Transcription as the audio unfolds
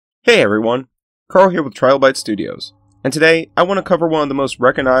Hey everyone, Carl here with TriloBITES Studios, and today I want to cover one of the most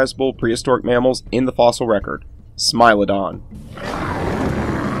recognizable prehistoric mammals in the fossil record, Smilodon.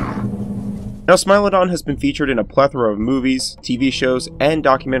 Now Smilodon has been featured in a plethora of movies, TV shows, and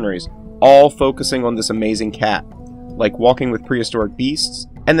documentaries, all focusing on this amazing cat, like Walking with Prehistoric Beasts,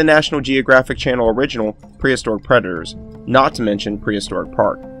 and the National Geographic Channel original Prehistoric Predators, not to mention Prehistoric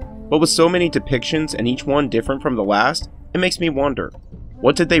Park. But with so many depictions and each one different from the last, it makes me wonder,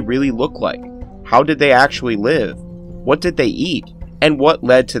 what did they really look like? How did they actually live? What did they eat? And what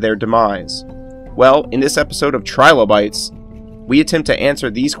led to their demise? Well, in this episode of TriloBITES, we attempt to answer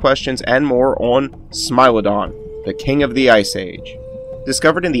these questions and more on Smilodon, the king of the Ice Age.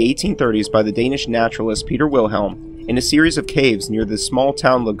 Discovered in the 1830s by the Danish naturalist Peter Wilhelm in a series of caves near the small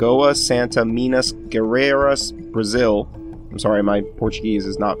town Lagoa Santa Minas Gerais, Brazil. I'm sorry, my Portuguese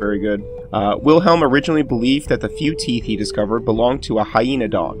is not very good. Wilhelm originally believed that the few teeth he discovered belonged to a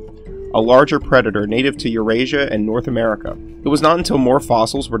hyenodon, a larger predator native to Eurasia and North America. It was not until more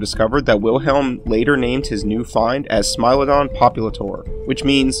fossils were discovered that Wilhelm later named his new find as Smilodon Populator, which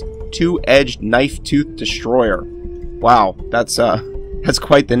means two-edged knife-toothed destroyer. Wow, that's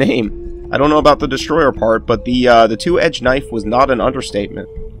quite the name. I don't know about the destroyer part, but the two-edged knife was not an understatement.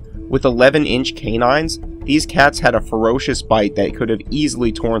 With 11-inch canines, these cats had a ferocious bite that could have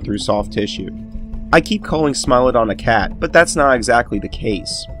easily torn through soft tissue. I keep calling Smilodon a cat, but that's not exactly the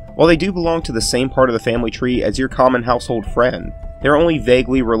case. While they do belong to the same part of the family tree as your common household friend, they're only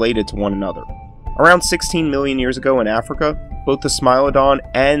vaguely related to one another. Around 16 million years ago in Africa, both the Smilodon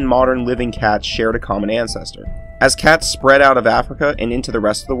and modern living cats shared a common ancestor. As cats spread out of Africa and into the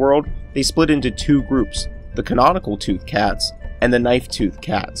rest of the world, they split into two groups, the conical tooth cats and the knife-toothed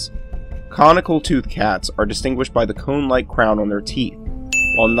cats. Conical tooth cats are distinguished by the cone-like crown on their teeth,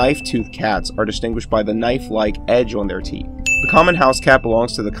 while knife-toothed cats are distinguished by the knife-like edge on their teeth. The common house cat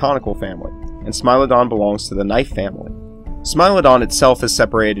belongs to the conical family, and Smilodon belongs to the knife family. Smilodon itself is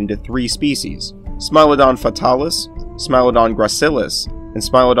separated into three species: Smilodon Fatalis, Smilodon Gracilis, and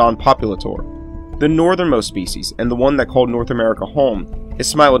Smilodon Populator. The northernmost species, and the one that called North America home,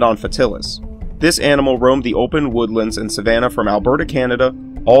 is Smilodon Fatalis. This animal roamed the open woodlands and savanna from Alberta, Canada,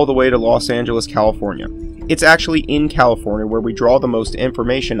 all the way to Los Angeles, California. It's actually in California where we draw the most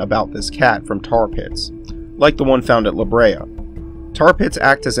information about this cat from tar pits, like the one found at La Brea. Tar pits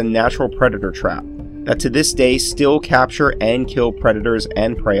act as a natural predator trap that to this day still capture and kill predators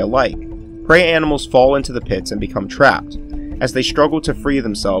and prey alike. Prey animals fall into the pits and become trapped. As they struggle to free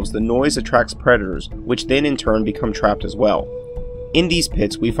themselves, the noise attracts predators, which then in turn become trapped as well. In these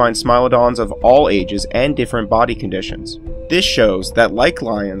pits, we find Smilodons of all ages and different body conditions. This shows that, like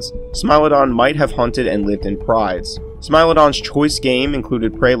lions, Smilodon might have hunted and lived in prides. Smilodon's choice game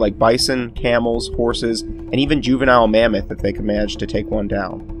included prey like bison, camels, horses, and even juvenile mammoth if they could manage to take one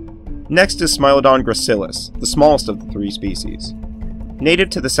down. Next is Smilodon Gracilis, the smallest of the three species. Native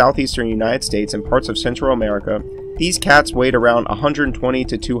to the southeastern United States and parts of Central America, these cats weighed around 120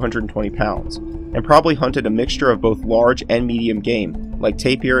 to 220 pounds, and probably hunted a mixture of both large and medium game, like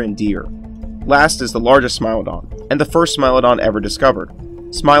tapir and deer. Last is the largest Smilodon, and the first Smilodon ever discovered,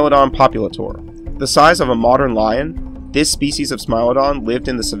 Smilodon Populator. The size of a modern lion, this species of Smilodon lived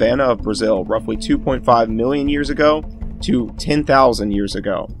in the savanna of Brazil roughly 2.5 million years ago to 10,000 years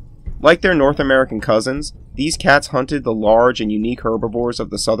ago. Like their North American cousins, these cats hunted the large and unique herbivores of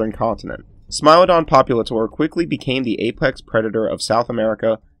the southern continent. Smilodon Populator quickly became the apex predator of South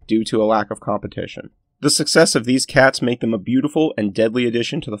America due to a lack of competition. The success of these cats make them a beautiful and deadly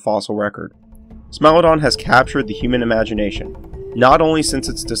addition to the fossil record. Smilodon has captured the human imagination, not only since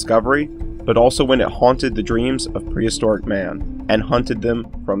its discovery, but also when it haunted the dreams of prehistoric man and hunted them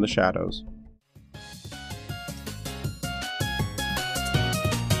from the shadows.